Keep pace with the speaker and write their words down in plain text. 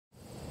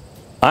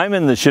I'm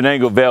in the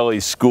Shenango Valley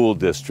School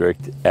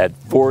District at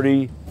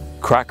 40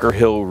 Crocker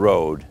Hill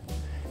Road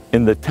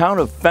in the town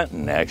of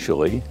Fenton,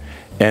 actually.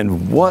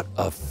 And what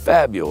a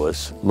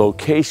fabulous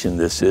location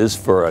this is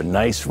for a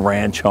nice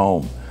ranch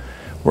home.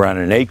 We're on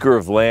an acre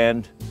of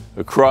land.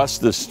 Across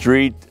the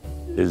street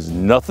is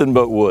nothing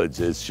but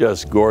woods. It's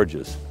just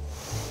gorgeous.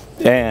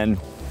 And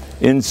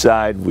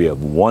inside we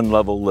have one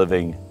level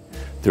living.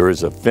 There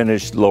is a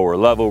finished lower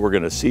level. We're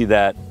going to see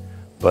that.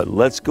 But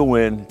let's go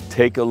in,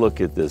 take a look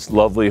at this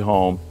lovely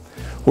home.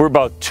 We're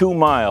about 2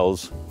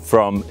 miles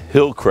from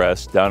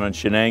Hillcrest down on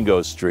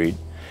Shenango Street.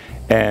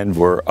 And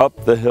we're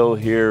up the hill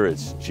here.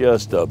 It's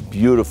just a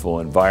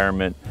beautiful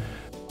environment.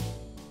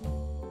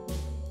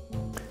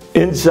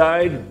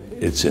 Inside,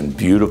 it's in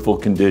beautiful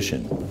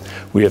condition.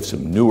 We have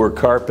some newer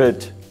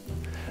carpet,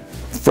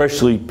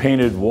 freshly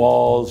painted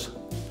walls,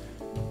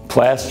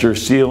 plaster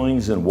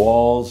ceilings and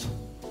walls,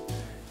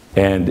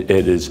 and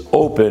it is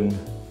open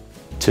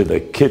to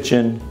the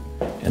kitchen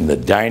and the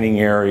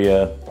dining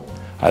area.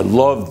 I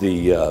love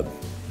the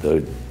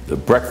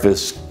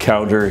breakfast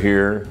counter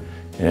here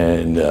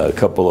and a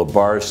couple of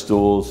bar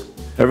stools.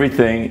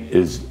 Everything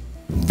is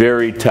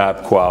very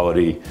top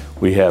quality.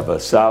 We have a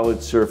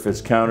solid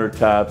surface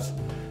countertops,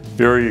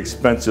 very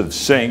expensive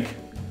sink,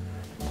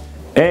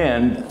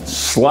 and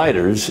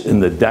sliders in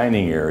the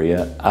dining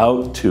area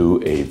out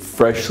to a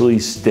freshly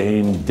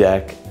stained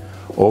deck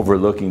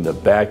overlooking the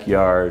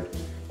backyard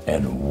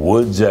and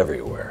woods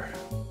everywhere.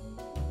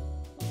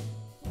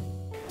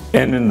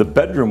 And in the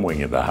bedroom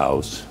wing of the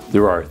house,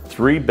 there are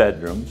 3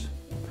 bedrooms.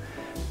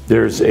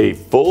 There's a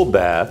full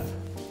bath,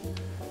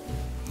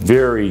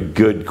 very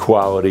good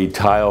quality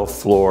tile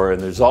floor,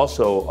 and there's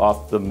also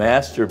off the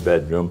master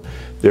bedroom,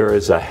 there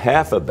is a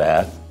half a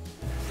bath,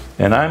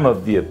 and I'm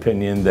of the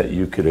opinion that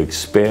you could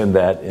expand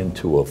that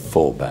into a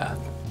full bath.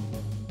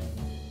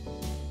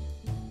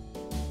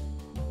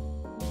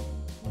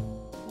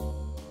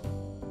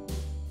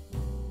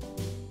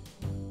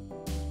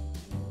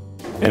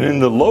 And in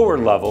the lower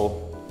level,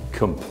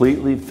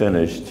 completely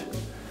finished,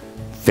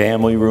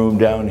 family room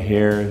down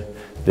here.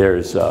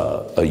 There's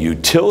a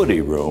utility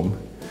room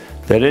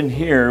that in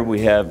here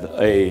we have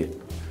a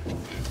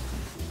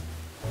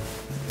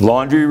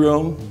laundry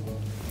room,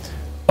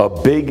 a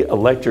big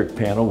electric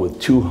panel with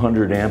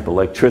 200 amp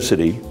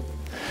electricity.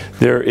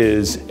 There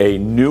is a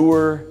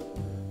newer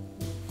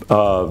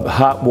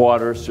hot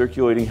water,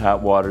 circulating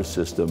hot water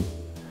system.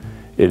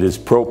 It is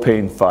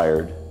propane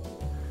fired.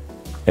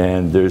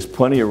 And there's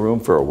plenty of room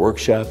for a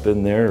workshop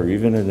in there, or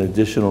even an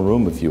additional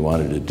room if you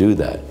wanted to do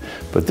that.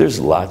 But there's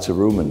lots of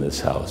room in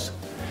this house.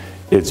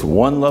 It's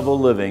one level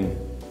living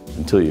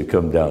until you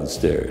come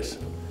downstairs.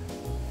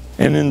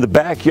 And in the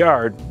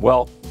backyard,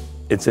 well,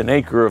 it's an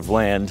acre of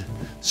land,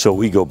 so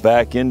we go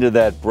back into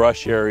that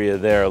brush area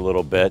there a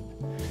little bit,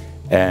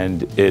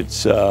 and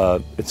it's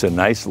a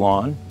nice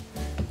lawn.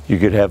 You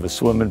could have a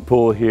swimming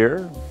pool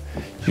here.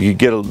 You could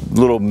get a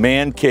little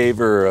man cave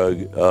or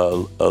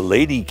a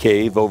lady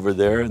cave over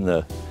there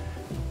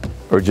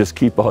or just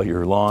keep all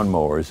your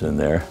lawnmowers in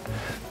there.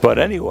 But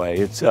anyway,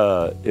 it's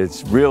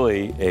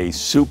really a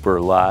super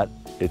lot.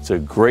 It's a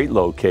great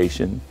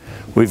location.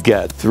 We've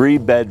got 3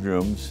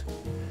 bedrooms,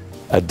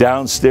 a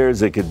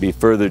downstairs that could be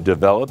further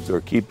developed or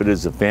keep it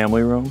as a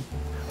family room.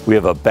 We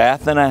have a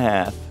bath and a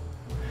half,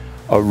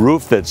 a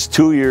roof that's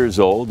 2 years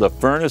old, a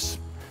furnace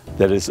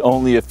that is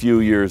only a few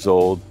years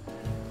old,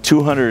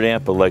 200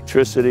 amp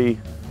electricity.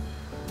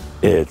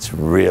 It's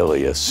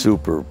really a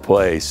super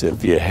place.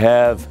 If you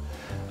have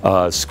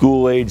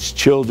school-aged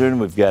children,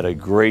 we've got a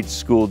great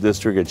school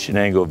district at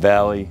Shenango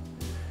Valley.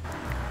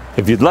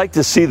 If you'd like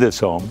to see this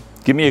home,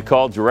 give me a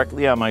call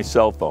directly on my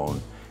cell phone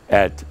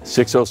at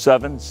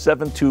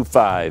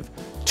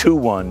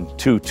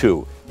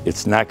 607-725-2122.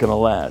 It's not going to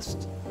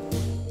last.